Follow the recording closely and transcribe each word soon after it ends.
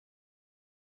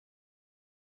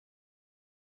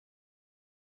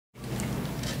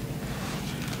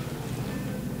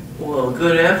Well,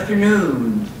 good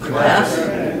afternoon, class.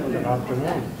 Good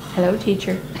afternoon. Hello,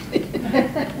 teacher.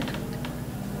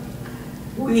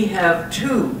 We have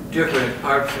two different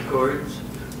harpsichords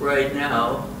right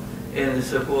now in the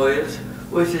Sequoias,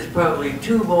 which is probably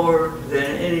two more than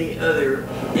any other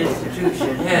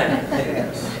institution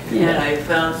has. And I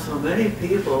found so many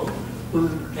people who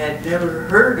had never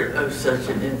heard of such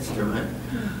an instrument,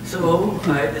 so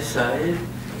I decided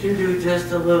to do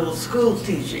just a little school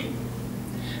teaching.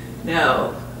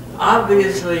 Now,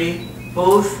 obviously,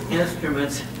 both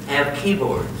instruments have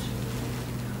keyboards,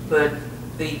 but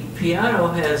the piano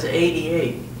has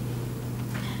 88.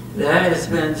 That has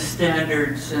been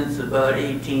standard since about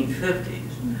 1850s.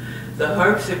 The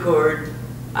harpsichord,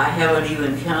 I haven't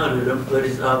even counted them, but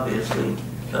it's obviously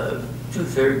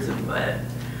 2/3 of that.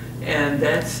 And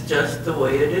that's just the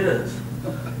way it is.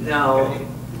 Now,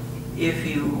 if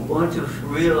you want to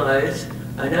realize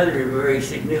another very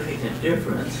significant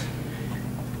difference,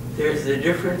 there's the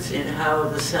difference in how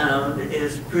the sound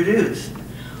is produced.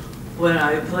 When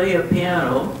I play a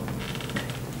piano,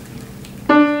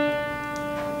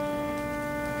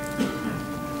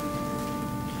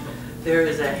 there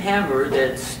is a hammer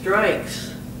that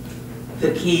strikes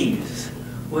the keys,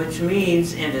 which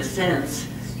means, in a sense,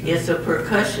 it's a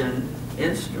percussion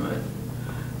instrument.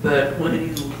 But when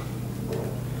you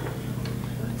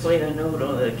play a note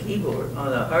on the keyboard, on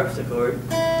the harpsichord,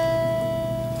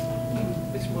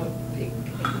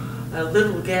 a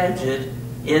little gadget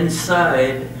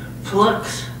inside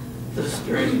plucks the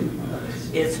string.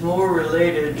 It's more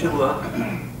related to a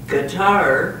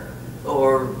guitar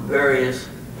or various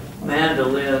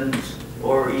mandolins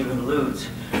or even lutes,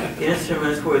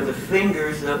 instruments where the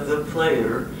fingers of the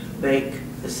player make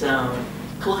the sound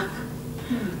cluck.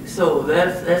 So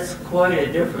that's quite a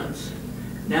difference.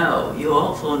 Now, you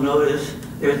also notice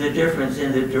there's a difference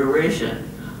in the duration.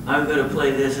 I'm going to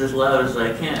play this as loud as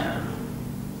I can.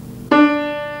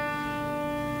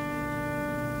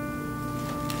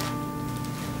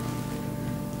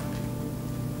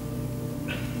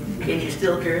 Can you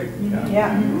still hear it?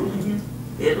 Yeah.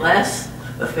 It lasts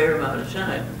a fair amount of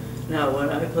time. Now, when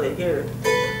I play here,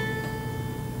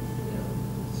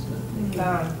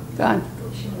 Gone.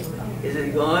 is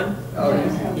it gone? Oh,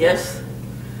 Yes.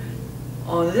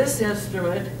 On this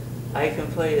instrument, I can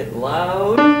play it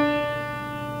loud,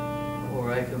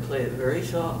 or I can play it very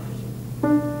soft.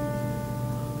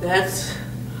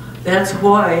 That's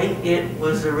why it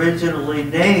was originally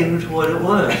named what it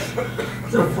was,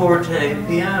 the forte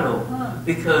piano,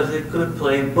 because it could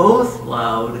play both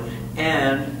loud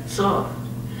and soft.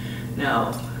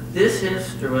 Now, this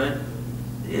instrument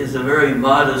is a very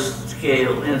modest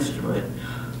scale instrument.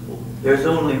 There's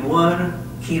only one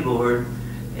keyboard,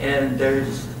 and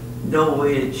there's no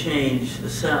way to change the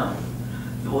sound.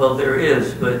 Well, there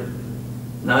is, but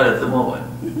not at the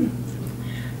moment.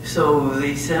 So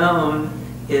the sound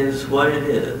is what it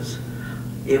is.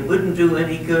 It wouldn't do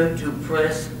any good to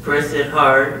press it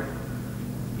hard.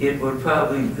 It would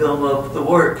probably gum up the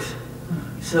works.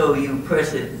 So you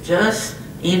press it just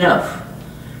enough,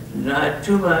 not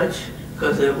too much,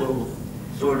 because it will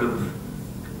sort of,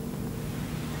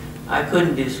 I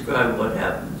couldn't describe what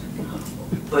happens.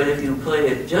 But if you play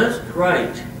it just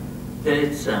right, then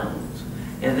it sounds.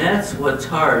 And that's what's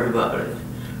hard about it,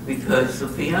 because the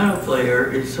piano player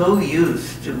is so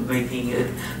used to making it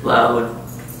loud,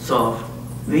 soft,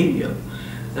 medium.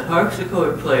 The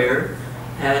harpsichord player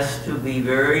has to be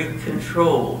very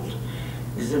controlled.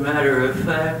 As a matter of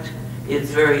fact,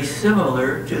 it's very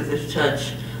similar to the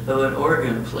touch of an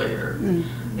organ player.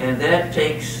 And that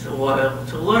takes a while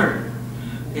to learn.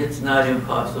 It's not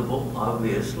impossible,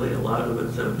 obviously, a lot of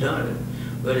us have done it,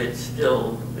 but it's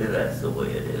still, that's the way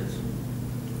it is.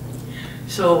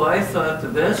 So I thought the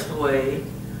best way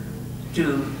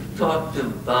to talk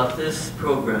about this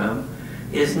program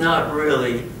is not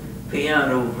really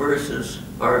piano versus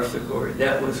harpsichord.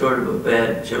 That was sort of a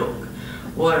bad joke.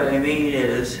 What I mean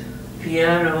is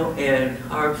piano and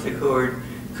harpsichord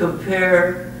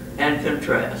compare and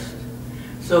contrast.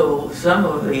 So some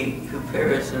of the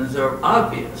comparisons are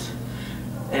obvious,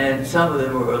 and some of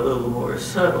them are a little more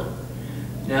subtle.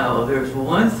 Now, there's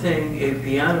one thing a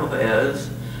piano has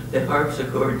that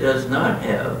harpsichord does not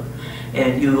have,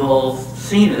 and you've all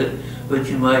seen it, but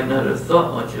you might not have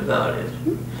thought much about it.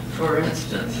 For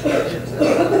instance,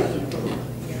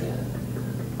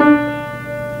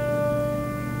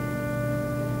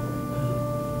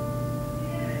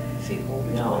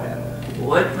 now,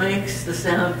 what makes the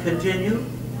sound continue?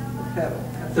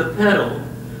 The pedal,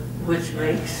 which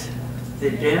makes the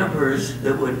dampers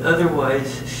that would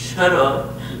otherwise shut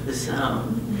off the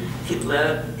sound,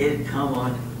 let it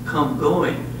come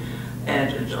going.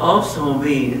 And it also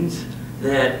means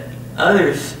that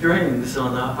other strings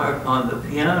on the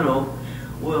piano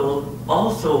will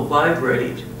also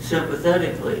vibrate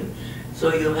sympathetically.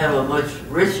 So you'll have a much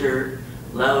richer,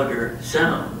 louder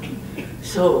sound.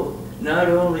 So not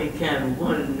only can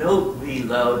one note be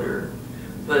louder,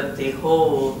 but the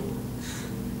whole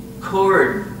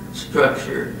chord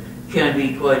structure can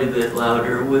be quite a bit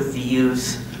louder with the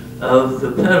use of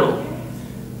the pedal.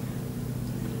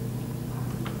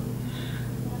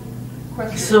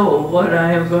 So what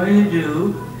I am going to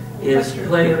do is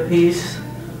play a piece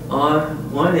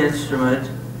on one instrument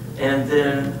and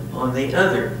then on the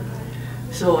other.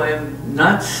 So I'm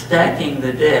not stacking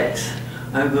the decks.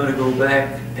 I'm going to go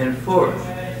back and forth.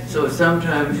 So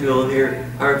sometimes you'll hear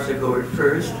harpsichord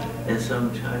first and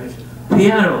sometimes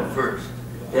piano first.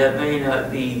 That may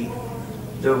not be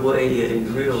the way a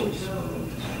real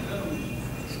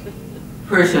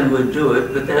person would do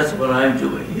it, but that's what I'm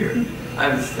doing here. I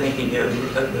was thinking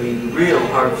of a real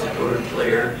harpsichord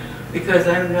player because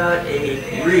I'm not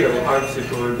a real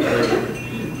harpsichord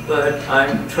player, but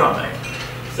I'm trying.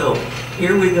 So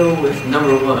here we go with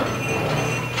number one.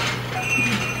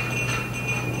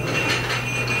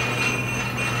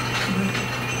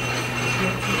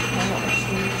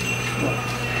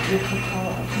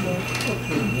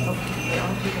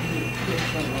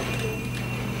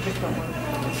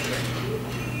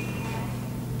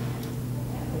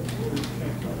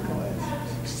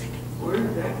 Where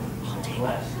is that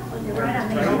glass?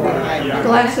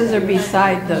 Glasses are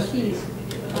beside the Keys.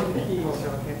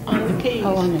 On the keys.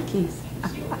 Oh, on the keys.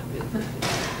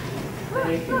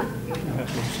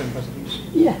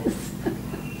 Yes.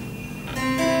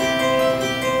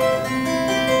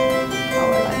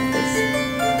 Oh, I like this.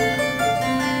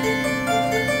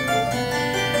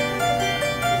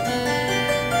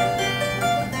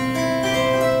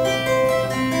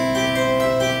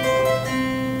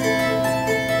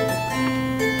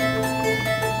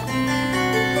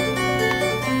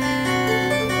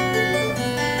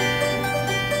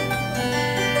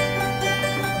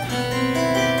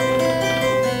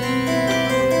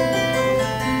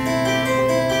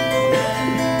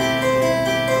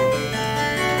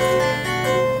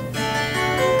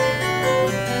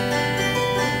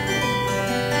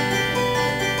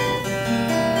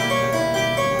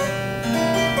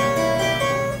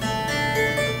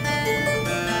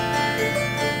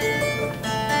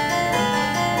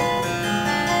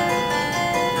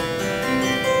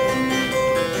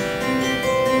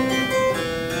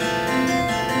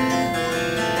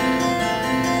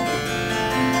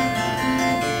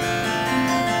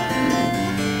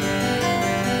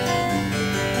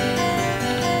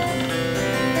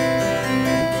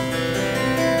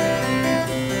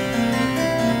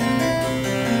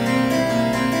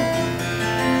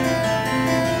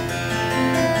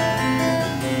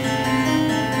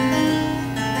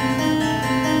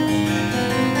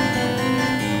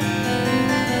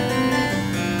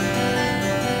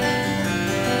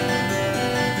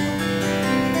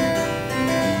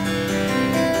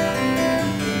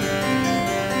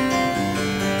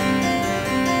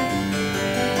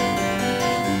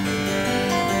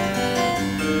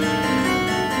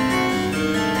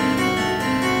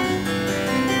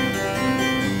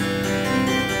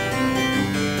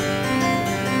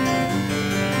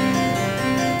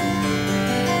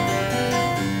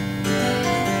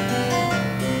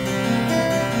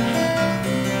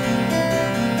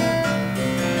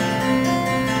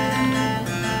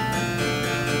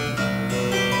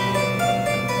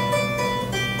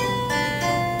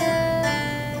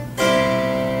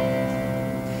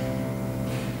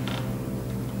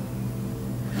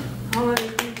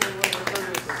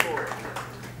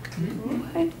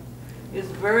 It's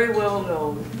very well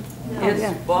known. Oh, It's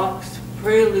yeah. Bach's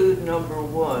Prelude Number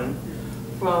 1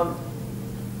 from,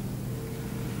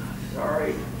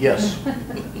 sorry, Yes.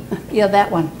 Yeah,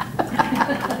 that one.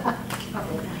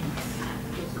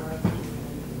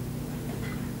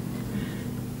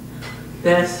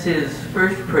 that's his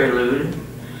first prelude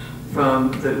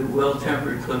from the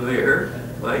Well-Tempered Clavier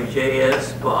by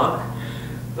J.S. Bach,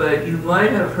 but you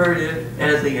might have heard it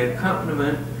as the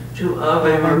accompaniment to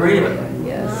Ave Maria,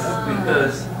 Yes.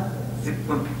 because the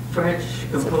French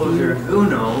composer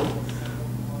Gounod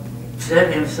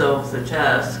set himself the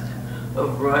task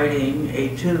of writing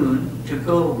a tune to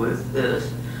go with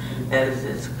this as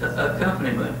its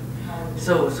accompaniment.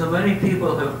 So many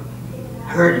people have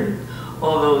heard it,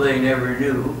 although they never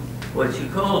knew what you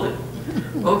called it.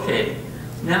 Okay,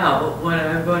 now when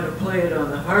I'm going to play it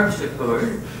on the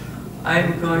harpsichord,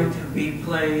 I'm going to be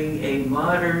playing a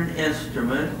modern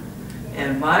instrument,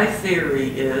 and my theory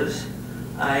is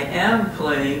I am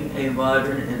playing a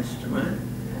modern instrument,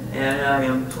 and I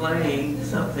am playing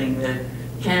something that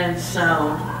can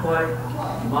sound quite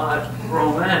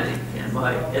romantic in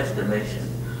my estimation.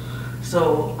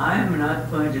 So I'm not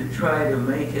going to try to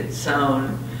make it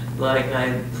sound like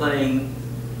I'm playing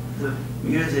the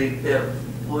music that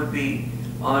would be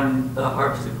on the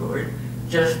harpsichord,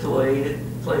 just the way to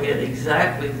play it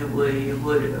exactly the way you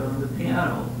would on the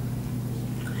piano,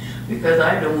 because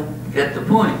I don't get the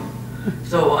point.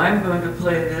 So I'm going to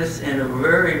play this in a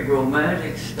very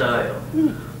romantic style,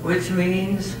 which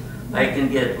means I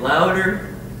can get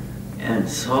louder and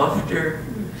softer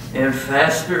and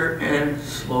faster and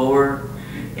slower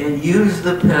and use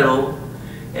the pedal,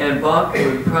 and Bach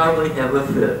would probably have a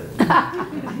fit.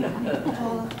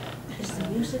 Is the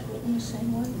music written the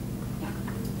same way?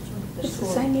 It's the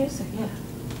same music, yeah.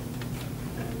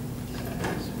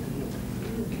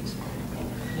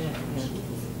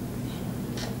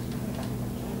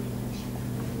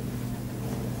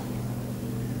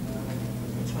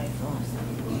 It's right for us.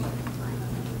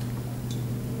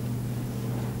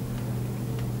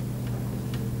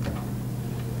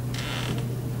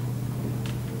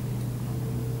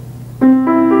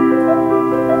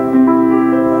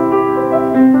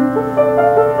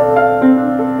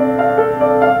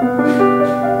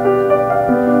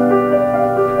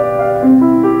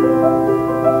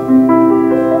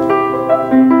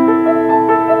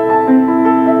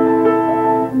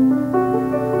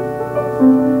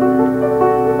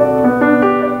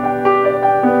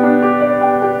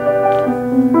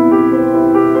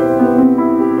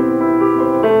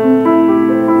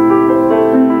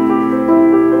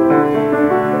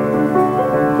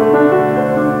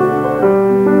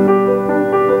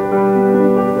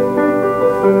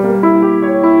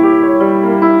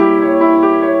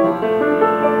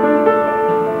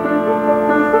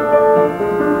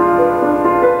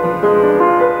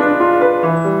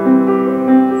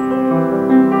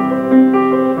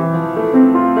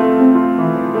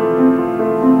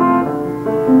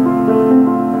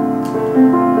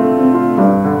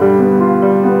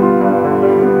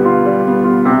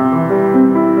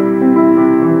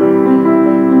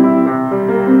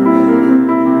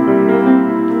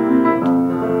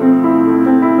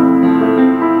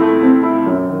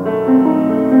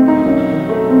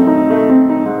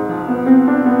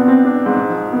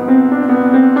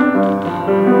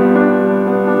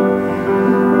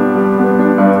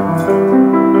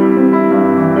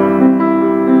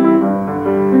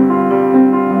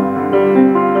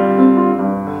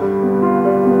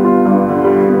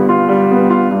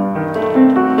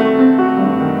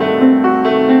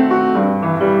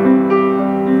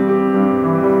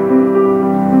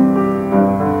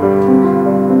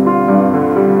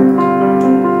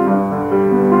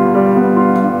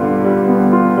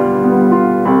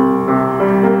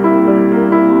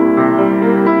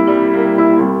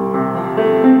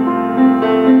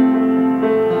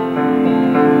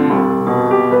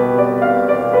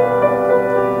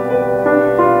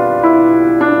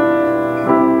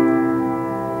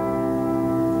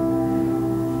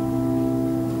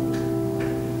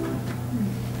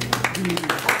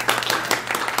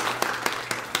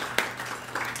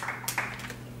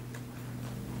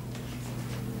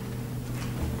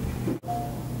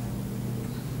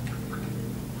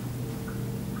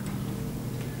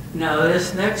 Now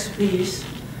this next piece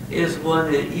is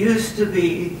one that used to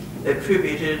be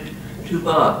attributed to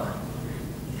Bach.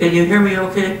 Can you hear me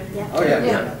okay? Yeah. Oh, yeah.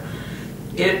 Yeah.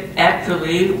 It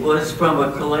actually was from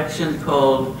a collection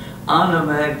called Anna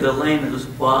Magdalena's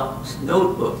Bach's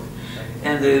Notebook,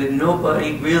 and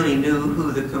nobody really knew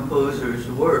who the composers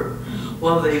were.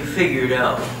 Well, they figured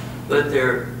out, but there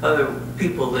are other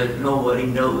people that nobody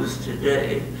knows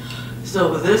today.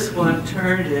 So this one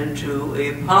turned into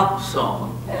a pop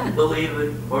song, believe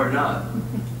it or not.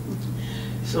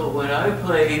 So when I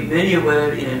play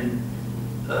Minuet in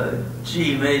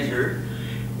G major,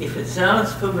 if it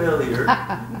sounds familiar,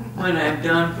 when I'm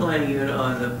done playing it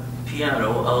on the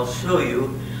piano, I'll show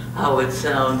you how it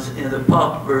sounds in the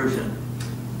pop version.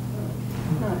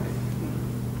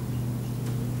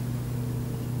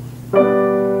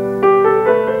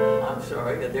 I'm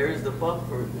sorry, there's the pop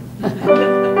version.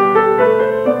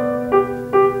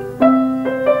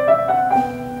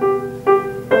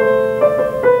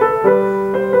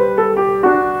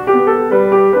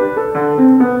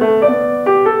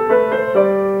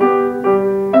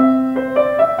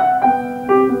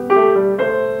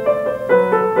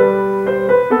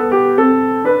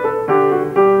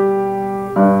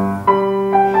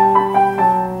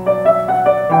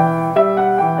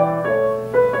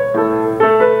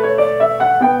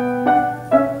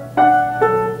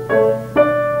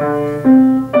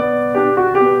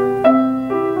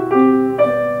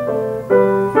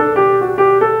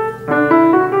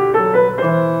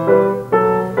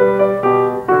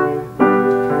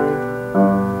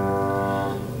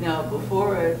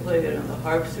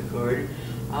 harpsichord,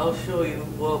 I'll show you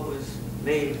what was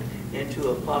made into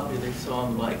a popular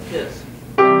song like this.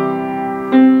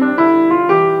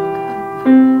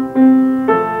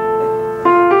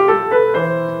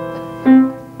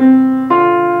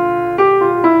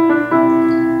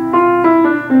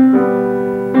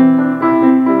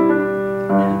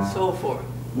 And so forth.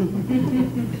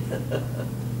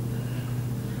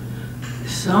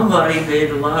 Somebody made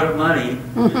a lot of money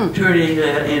turning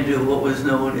that into what was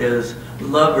known as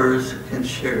Lover's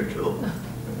Concerto.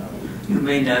 You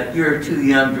may not, you're too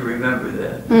young to remember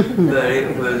that, but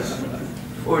it was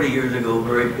 40 years ago,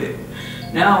 very big.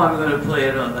 Now I'm going to play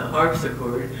it on the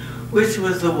harpsichord, which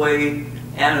was the way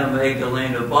Anna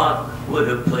Magdalena Bach would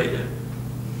have played it.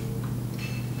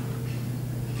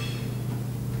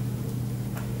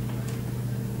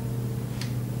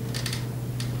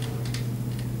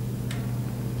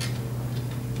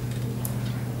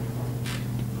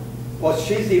 Was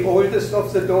she the oldest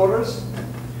of the daughters?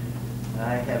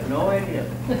 I have no idea.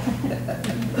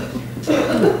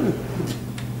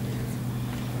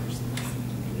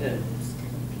 Yeah.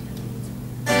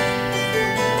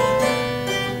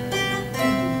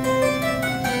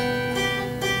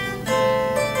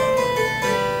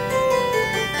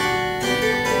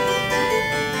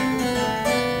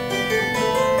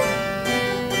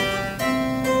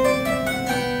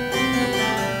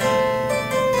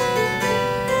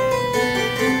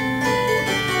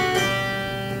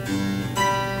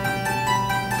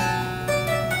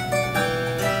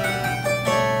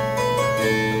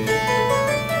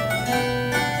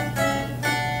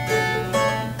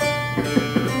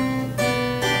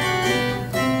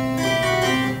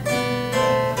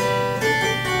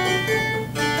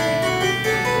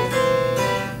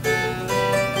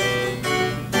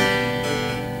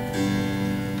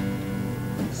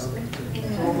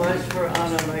 So much for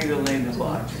Anna Magdalena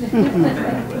Bach.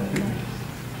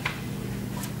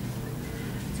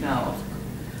 Now,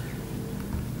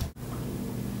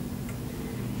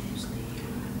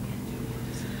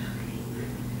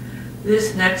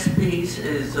 this next piece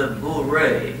is a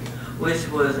bourrée, which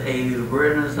was a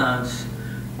Renaissance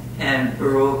and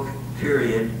Baroque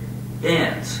period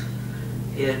dance.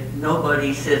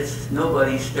 Nobody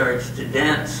starts to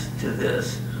dance to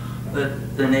this,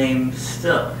 but the name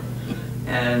stuck.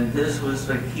 And this was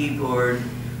the keyboard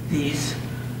piece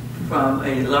from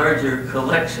a larger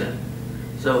collection.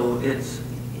 So it's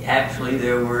actually,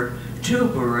 there were two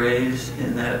bourrées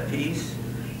in that piece.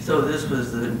 So this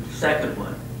was the second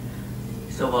one.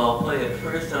 So I'll play it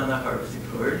first on the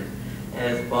harpsichord,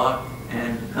 as Bach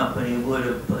and company would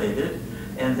have played it,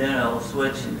 and then I'll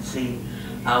switch and see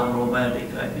how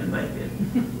romantic I can make it.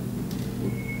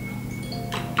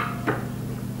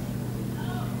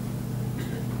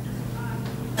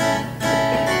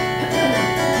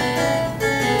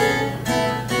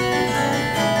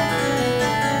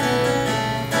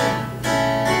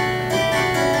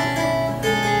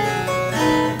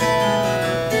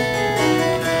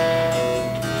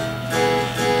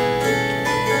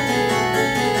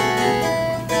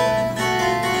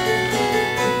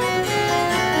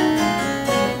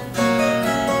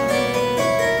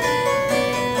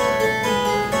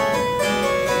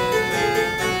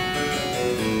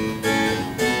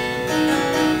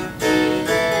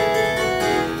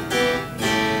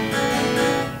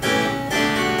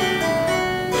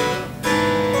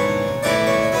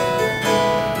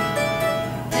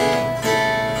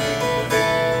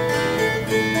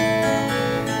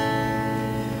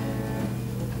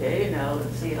 Okay, now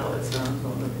let's see how it sounds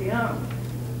on the piano.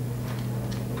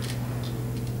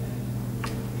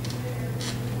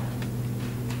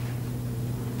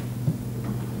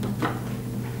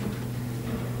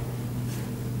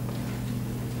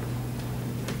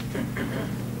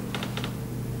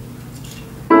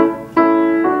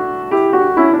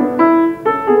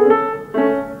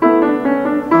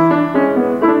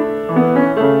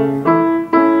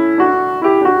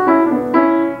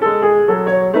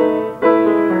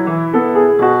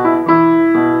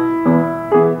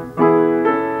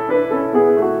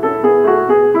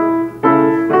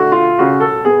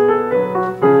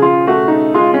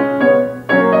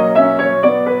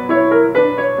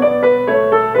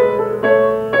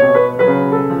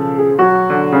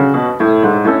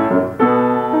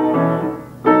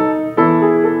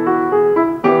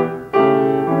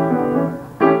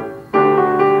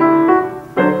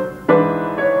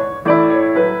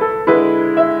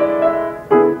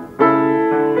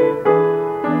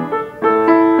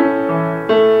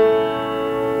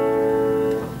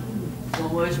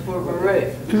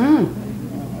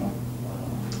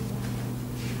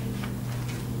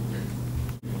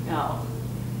 Now,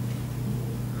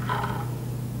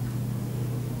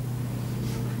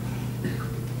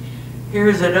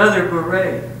 Here's another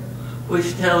beret,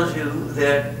 which tells you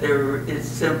that there is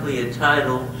simply a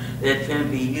title that can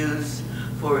be used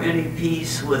for any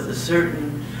piece with a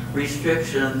certain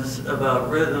restrictions about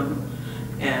rhythm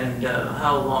and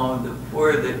how long,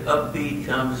 where the upbeat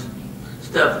comes,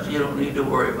 stuff you don't need to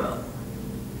worry about.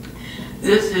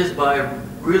 This is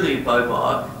really by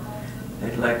Bach,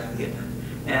 I'd like to get,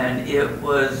 and it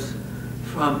was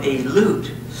from a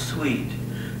lute suite.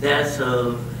 That's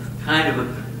a kind of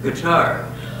a guitar.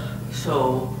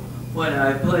 So when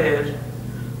I play it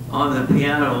on the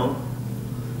piano,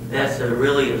 that's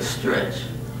really a stretch.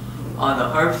 On the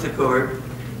harpsichord,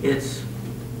 it's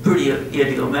pretty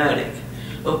idiomatic.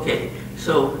 Okay,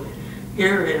 so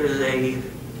here is a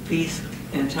piece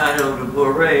entitled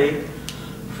Bourrée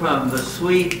from the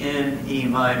suite in E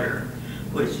minor,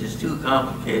 which is too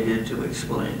complicated to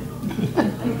explain.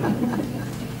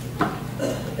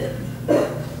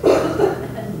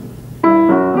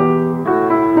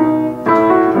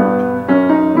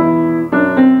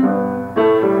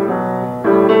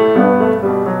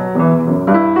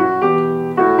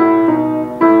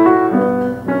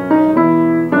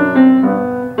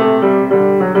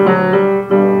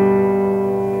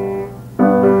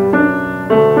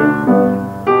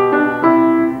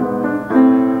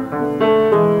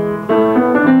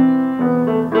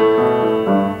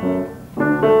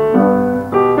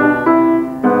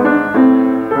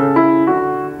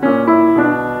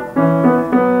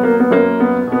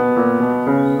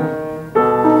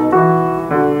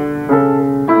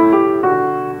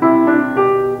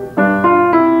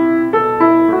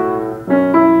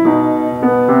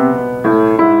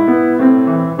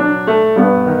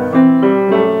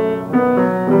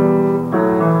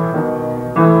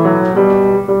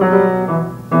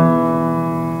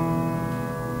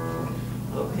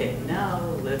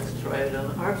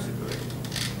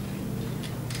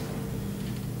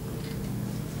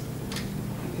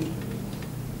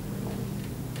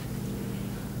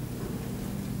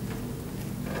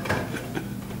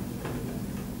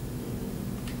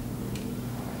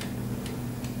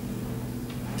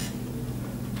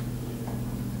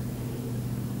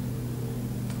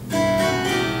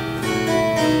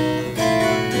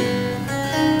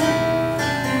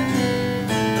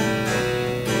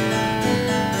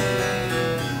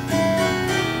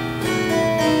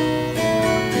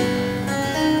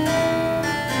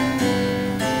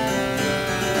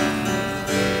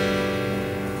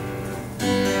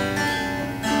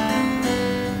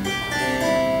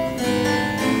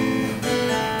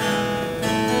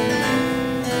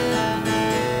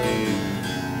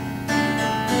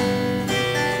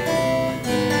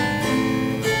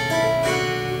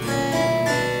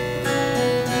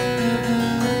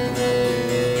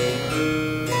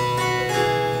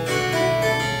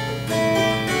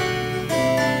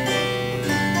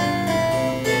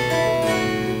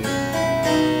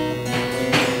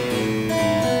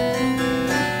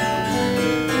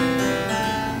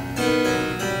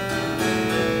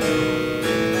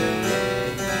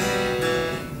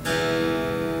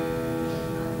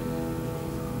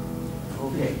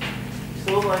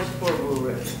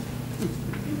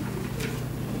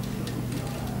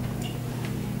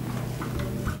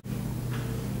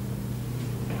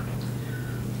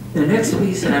 The next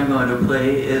piece I'm going to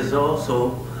play is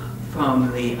also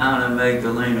from the Anna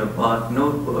Magdalena Bach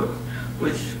notebook,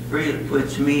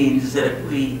 which means that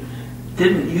we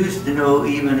didn't used to know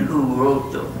even who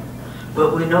wrote them,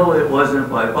 but we know it wasn't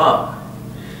by Bach.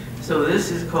 So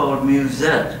this is called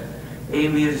musette. A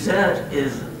musette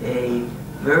is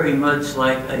very much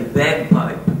like a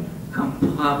bagpipe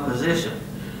composition,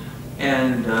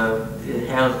 and it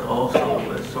has also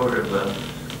a sort of a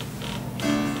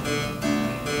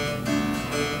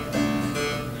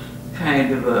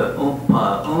kind of a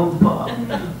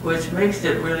oompa, which makes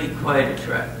it really quite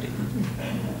attractive.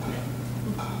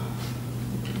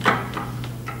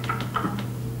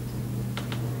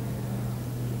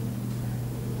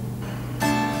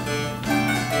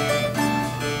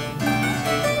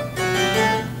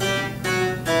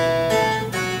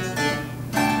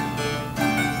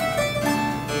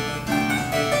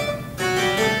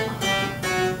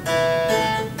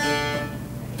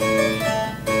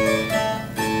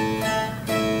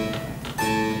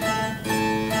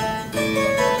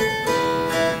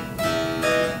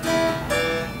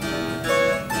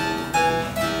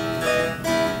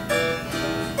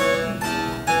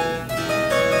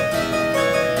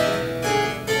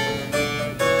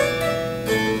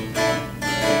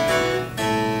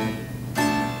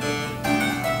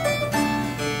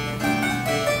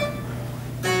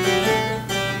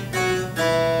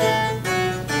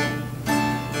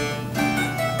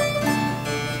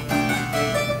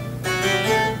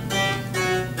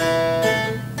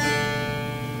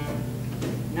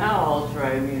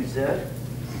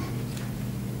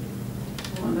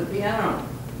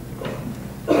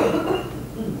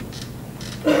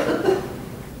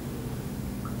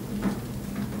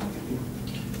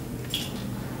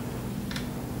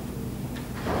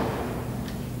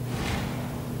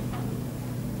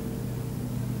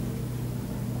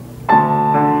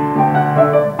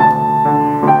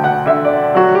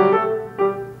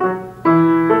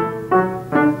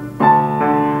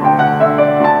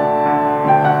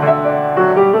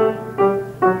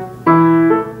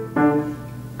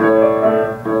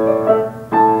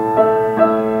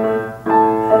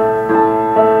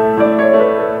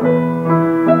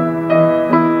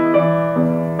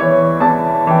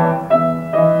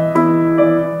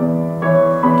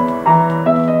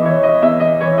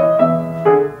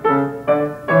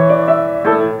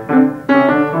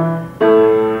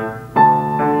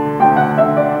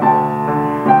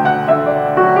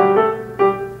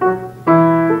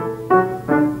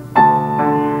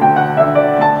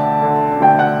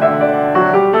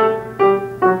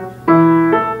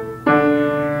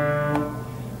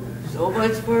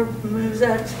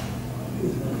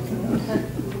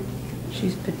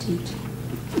 She's petite.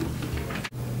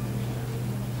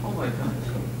 Oh my God.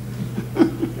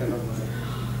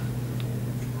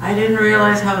 I didn't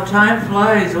realize how time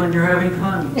flies when you're having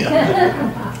fun.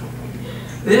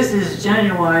 This is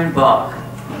genuine Bach.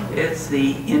 It's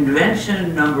the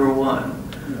invention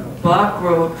 #1. Bach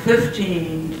wrote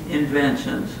 15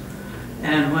 inventions.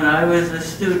 And when I was a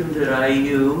student at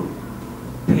IU,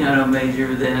 piano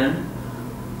major then,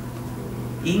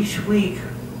 each week,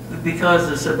 because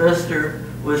the semester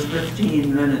was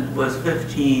 15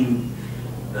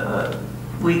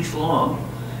 weeks long,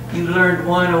 you learned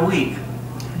one a week,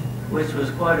 which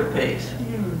was quite a pace.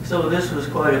 So this was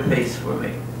quite a pace for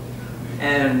me.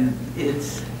 And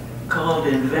it's called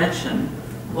invention.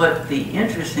 What the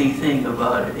interesting thing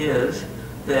about it is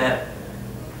that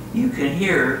you can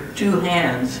hear two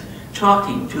hands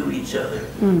talking to each other.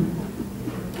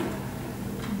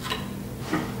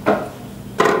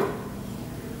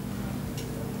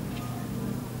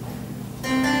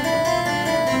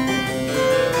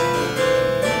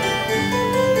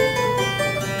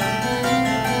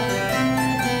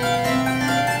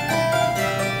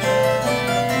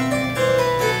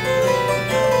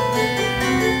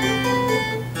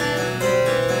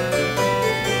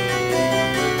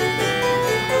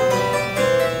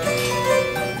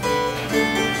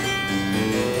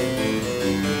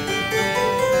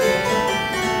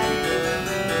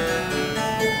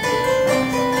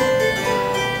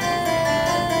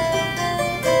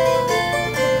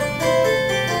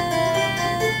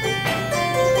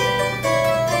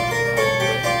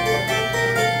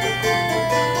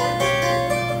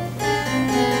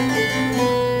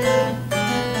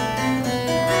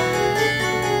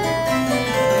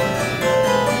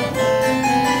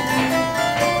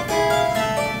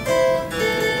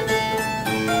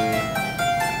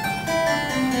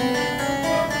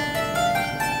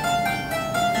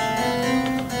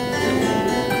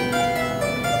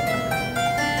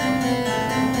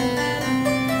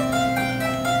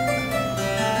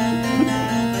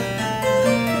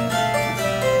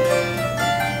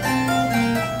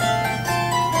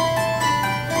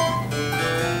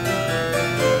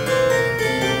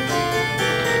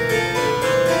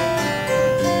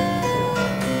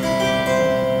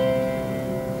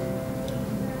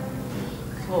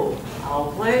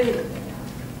 I'll play it.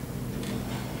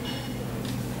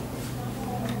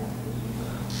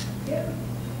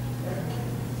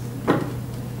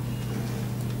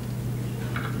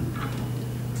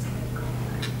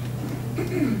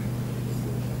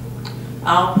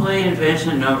 I'll play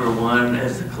invention #1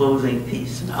 as the closing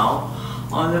piece now.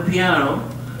 On the piano,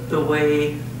 the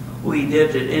way we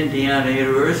did at Indiana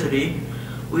University,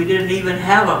 we didn't even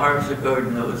have a harpsichord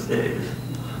in those days.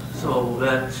 So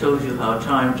that shows you how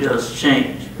time just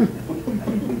changed.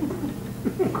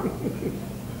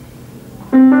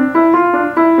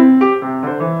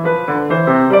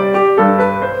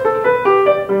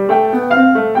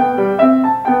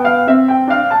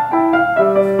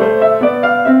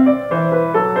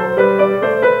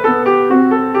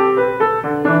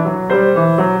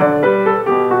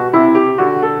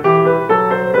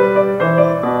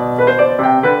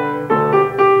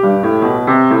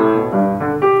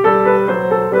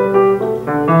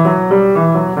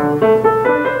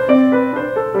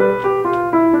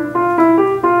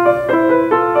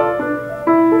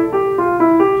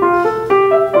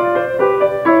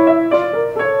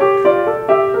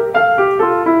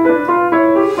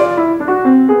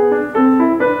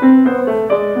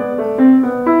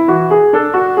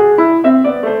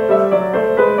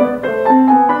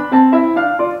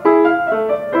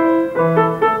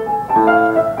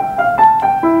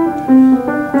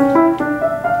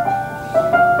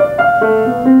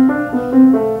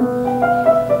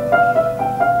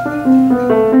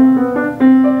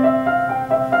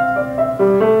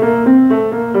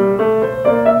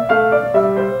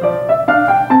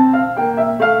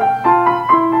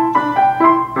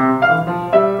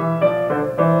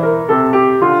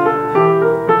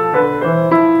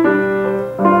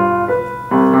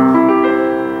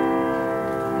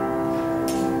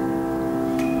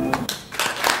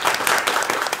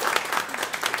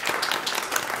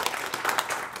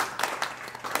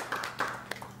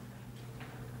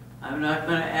 I'm not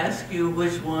going to ask you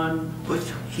which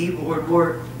keyboard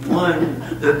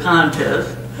won the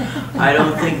contest. I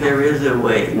don't think there is a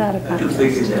way Not a to contest.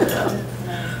 figure that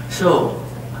out. So,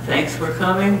 thanks for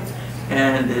coming,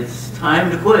 and it's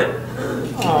time to quit.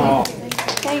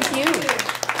 Thank you.